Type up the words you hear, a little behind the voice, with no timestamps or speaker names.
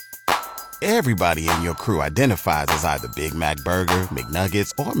Everybody in your crew identifies as either Big Mac Burger,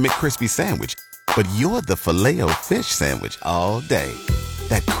 McNuggets, or McCrispy Sandwich. But you're the Filet-O-Fish Sandwich all day.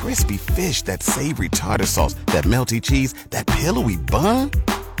 That crispy fish, that savory tartar sauce, that melty cheese, that pillowy bun.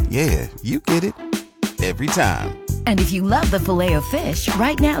 Yeah, you get it. Every time. And if you love the Filet-O-Fish,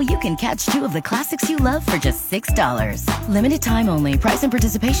 right now you can catch two of the classics you love for just $6. Limited time only. Price and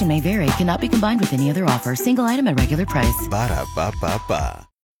participation may vary. Cannot be combined with any other offer. Single item at regular price. Ba-da-ba-ba-ba.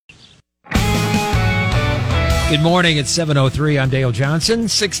 Good morning. It's 7:03. I'm Dale Johnson.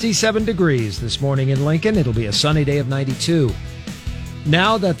 67 degrees this morning in Lincoln. It'll be a sunny day of 92.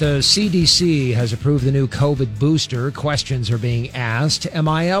 Now that the CDC has approved the new COVID booster, questions are being asked. Am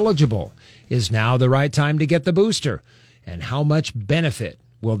I eligible? Is now the right time to get the booster? And how much benefit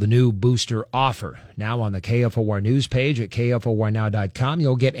will the new booster offer? Now on the KFOR news page at KFORnow.com,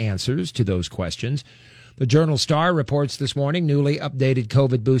 you'll get answers to those questions. The Journal-Star reports this morning newly updated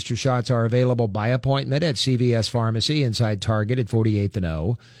COVID booster shots are available by appointment at CVS Pharmacy inside Target at 48th and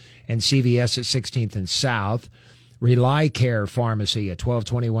O and CVS at 16th and South. Rely Care Pharmacy at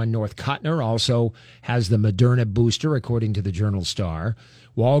 1221 North Cotner also has the Moderna booster, according to the Journal-Star.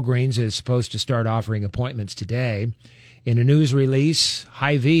 Walgreens is supposed to start offering appointments today. In a news release,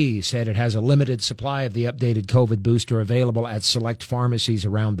 Hy-Vee said it has a limited supply of the updated COVID booster available at select pharmacies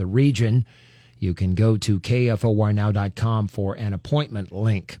around the region. You can go to KFORnow.com for an appointment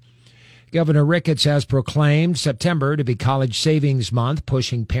link. Governor Ricketts has proclaimed September to be College Savings Month,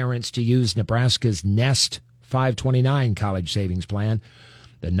 pushing parents to use Nebraska's Nest 529 College Savings Plan.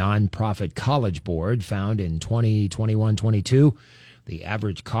 The nonprofit College Board found in 2021-22 the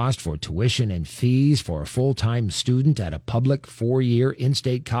average cost for tuition and fees for a full-time student at a public four-year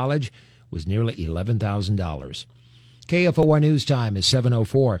in-state college was nearly $11,000. KFOR News Time is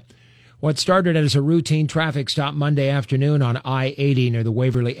 7:04. What started as a routine traffic stop Monday afternoon on I-80 near the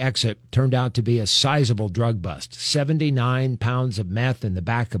Waverly exit turned out to be a sizable drug bust. 79 pounds of meth in the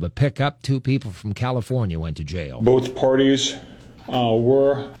back of a pickup. Two people from California went to jail. Both parties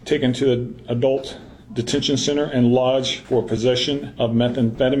were taken to the adult detention center and lodged for possession of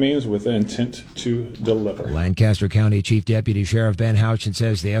methamphetamines with the intent to deliver. Lancaster County Chief Deputy Sheriff Ben Houchin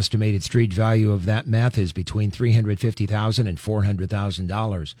says the estimated street value of that meth is between $350,000 and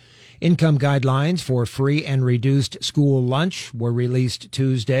 $400,000. Income guidelines for free and reduced school lunch were released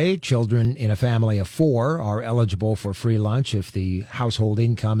Tuesday. Children in a family of four are eligible for free lunch if the household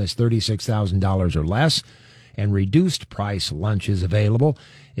income is $36,000 or less, and reduced price lunch is available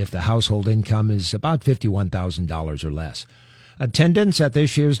if the household income is about $51,000 or less. Attendance at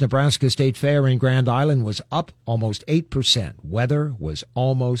this year's Nebraska State Fair in Grand Island was up almost 8%. Weather was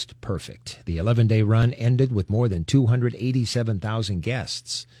almost perfect. The 11-day run ended with more than 287,000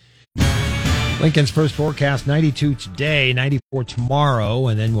 guests. Lincoln's first forecast, 92 today, 94 tomorrow,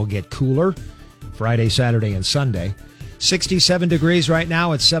 and then we'll get cooler Friday, Saturday, and Sunday. 67 degrees right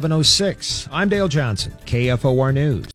now at 7:06. I'm Dale Johnson, KFOR News.